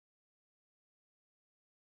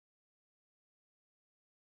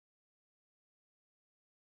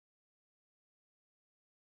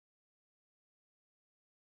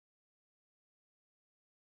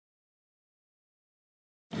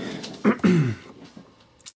How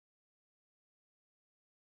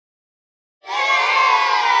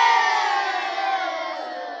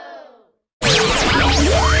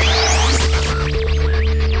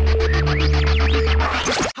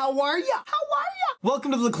are ya?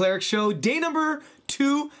 Welcome to the Leclerc Show, day number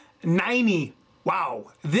 290. Wow,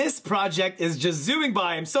 this project is just zooming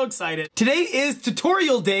by. I'm so excited. Today is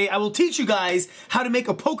tutorial day. I will teach you guys how to make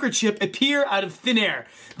a poker chip appear out of thin air.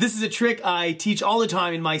 This is a trick I teach all the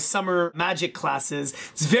time in my summer magic classes.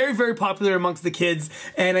 It's very, very popular amongst the kids,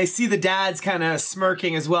 and I see the dads kind of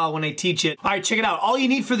smirking as well when I teach it. All right, check it out. All you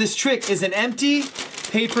need for this trick is an empty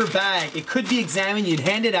paper bag. It could be examined. You'd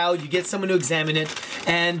hand it out. You get someone to examine it,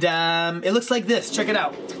 and it looks like this. Check it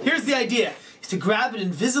out. Here's the idea. To grab an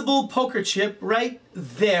invisible poker chip right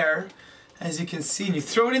there, as you can see, and you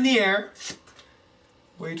throw it in the air,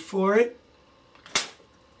 wait for it,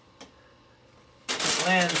 it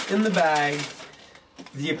lands in the bag,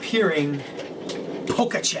 the appearing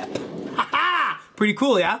poker chip. Ha-ha! Pretty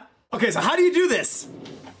cool, yeah? Okay, so how do you do this?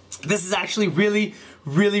 This is actually really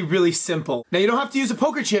simple. Now you don't have to use a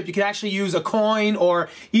poker chip. You can actually use a coin or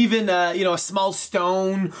even you know, a small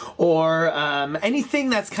stone or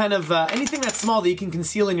anything that's kind of anything that's small that you can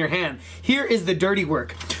conceal in your hand. Here is the dirty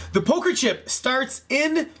work. The poker chip starts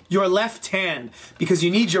in your left hand because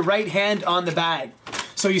you need your right hand on the bag.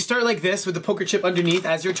 So you start like this with the poker chip underneath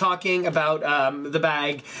as you're talking about the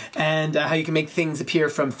bag and how you can make things appear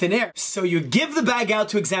from thin air. So you give the bag out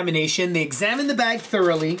to examination. They examine the bag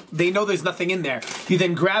thoroughly. They know there's nothing in there. You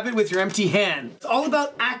then grab it with your empty hand. It's all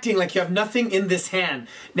about acting like you have nothing in this hand.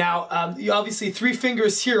 Now, you obviously 3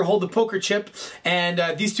 fingers here hold the poker chip,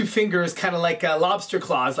 and these 2 fingers kind of like lobster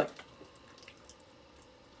claws, like.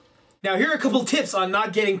 Now here are a couple tips on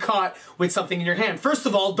not getting caught with something in your hand. First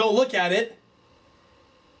of all, don't look at it.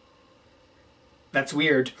 That's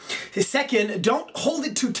weird. Second, don't hold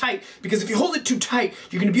it too tight, because if you hold it too tight,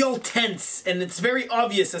 you're gonna be all tense, and it's very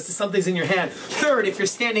obvious as to something's in your hand. Third, if you're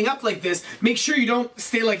standing up like this, make sure you don't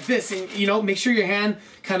stay like this, and you know, make sure your hand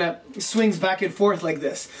kind of swings back and forth like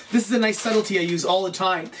this. This is a nice subtlety I use all the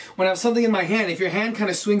time. When I have something in my hand, if your hand kind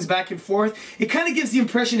of swings back and forth, it kind of gives the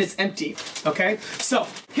impression it's empty, okay? So,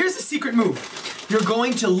 here's the secret move. You're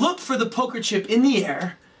going to look for the poker chip in the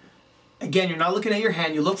air. Again, you're not looking at your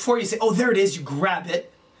hand. You look for it, you say, oh, there it is. You grab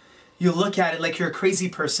it. You look at it like you're a crazy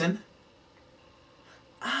person.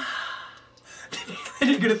 Then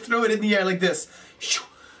you're going to throw it in the air like this.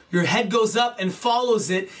 Your head goes up and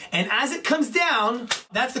follows it, and as it comes down,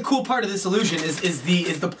 that's the cool part of this illusion, is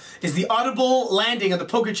the audible landing of the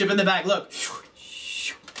poker chip in the bag. Look.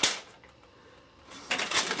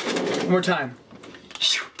 One more time.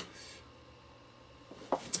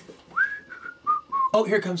 Oh,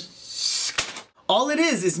 here it comes. All it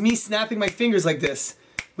is me snapping my fingers like this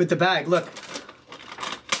with the bag. Look.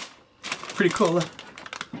 Pretty cool. Look.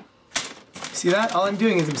 See that? All I'm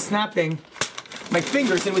doing is I'm snapping my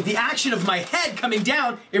fingers, and with the action of my head coming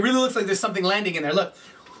down, it really looks like there's something landing in there. Look.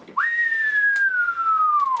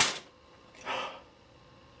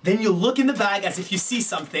 Then you look in the bag as if you see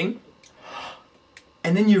something,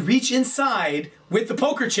 and then you reach inside with the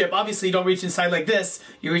poker chip. Obviously, you don't reach inside like this.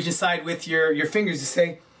 You reach inside with your fingers to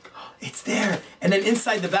say, it's there. And then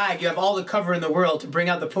inside the bag, you have all the cover in the world to bring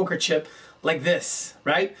out the poker chip like this,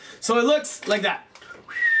 right? So it looks like that.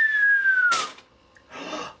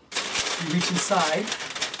 You reach inside,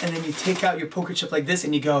 and then you take out your poker chip like this,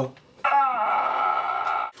 and you go,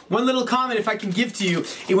 ah! One little comment if I can give to you,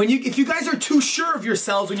 if you guys are too sure of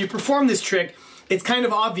yourselves when you perform this trick, it's kind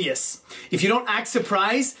of obvious. If you don't act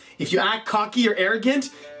surprised, if you act cocky or arrogant,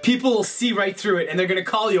 people will see right through it, and they're gonna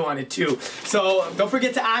call you on it too. So don't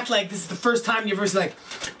forget to act like this is the first time you've ever like,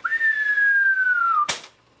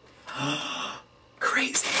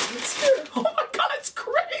 crazy, it's here. Oh my God, it's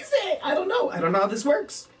crazy. I don't know how this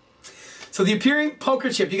works. So the appearing poker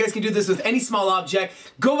chip, you guys can do this with any small object.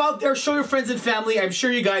 Go out there, show your friends and family. I'm sure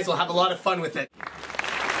you guys will have a lot of fun with it.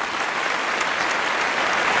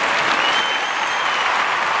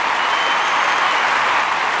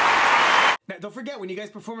 Don't forget, when you guys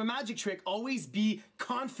perform a magic trick, always be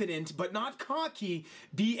confident but not cocky.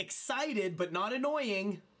 Be excited but not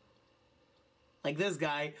annoying. Like this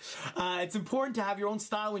guy. It's important to have your own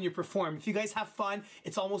style when you perform. If you guys have fun,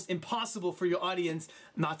 it's almost impossible for your audience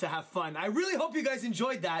not to have fun. I really hope you guys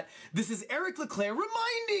enjoyed that. This is Eric Leclerc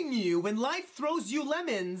reminding you, when life throws you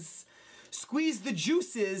lemons, squeeze the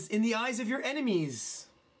juices in the eyes of your enemies.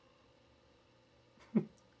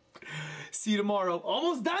 See you tomorrow.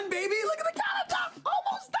 Almost done, baby. Look at the calendar.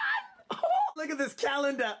 Almost done. Oh, look at this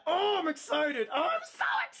calendar. Oh, I'm excited. Oh, I'm so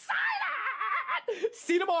excited.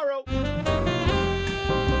 See you tomorrow.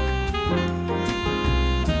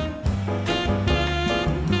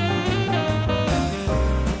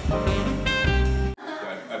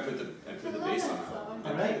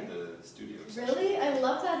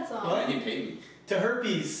 love that song. What? And you paid me. To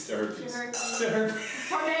herpes. To herpes. To herpes.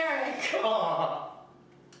 From Eric. Aw.